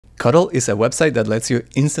Cuttle is a website that lets you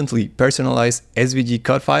instantly personalize SVG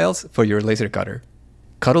cut files for your laser cutter.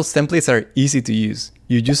 Cuttle's templates are easy to use.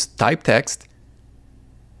 You just type text,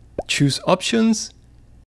 choose options,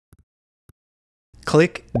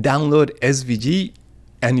 click download SVG,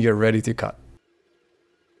 and you're ready to cut.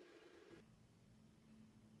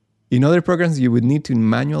 In other programs, you would need to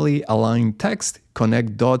manually align text,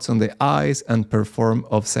 connect dots on the eyes, and perform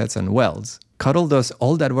offsets and welds. Cuttle does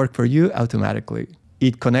all that work for you automatically.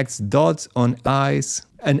 It connects dots on eyes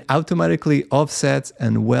and automatically offsets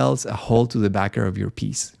and welds a hole to the backer of your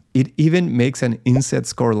piece. It even makes an inset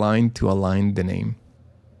score line to align the name.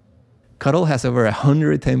 Cuttle has over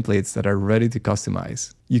 100 templates that are ready to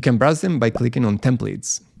customize. You can browse them by clicking on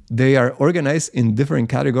templates. They are organized in different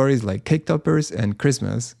categories like cake toppers and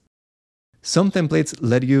Christmas. Some templates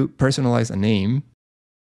let you personalize a name.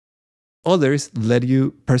 Others let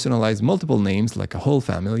you personalize multiple names like a whole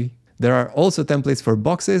family. There are also templates for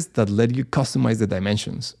boxes that let you customize the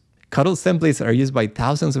dimensions. Cuttle's templates are used by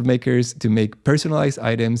thousands of makers to make personalized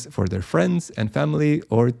items for their friends and family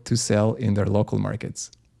or to sell in their local markets.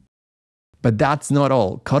 But that's not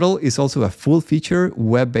all. Cuttle is also a full-feature,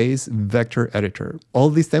 web-based vector editor. All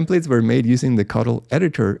these templates were made using the Cuttle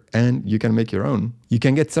editor, and you can make your own. You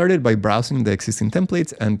can get started by browsing the existing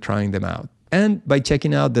templates and trying them out, and by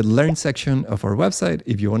checking out the Learn section of our website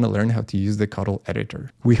if you want to learn how to use the Cuttle editor.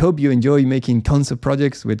 We hope you enjoy making tons of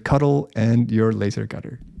projects with Cuttle and your laser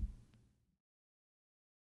cutter.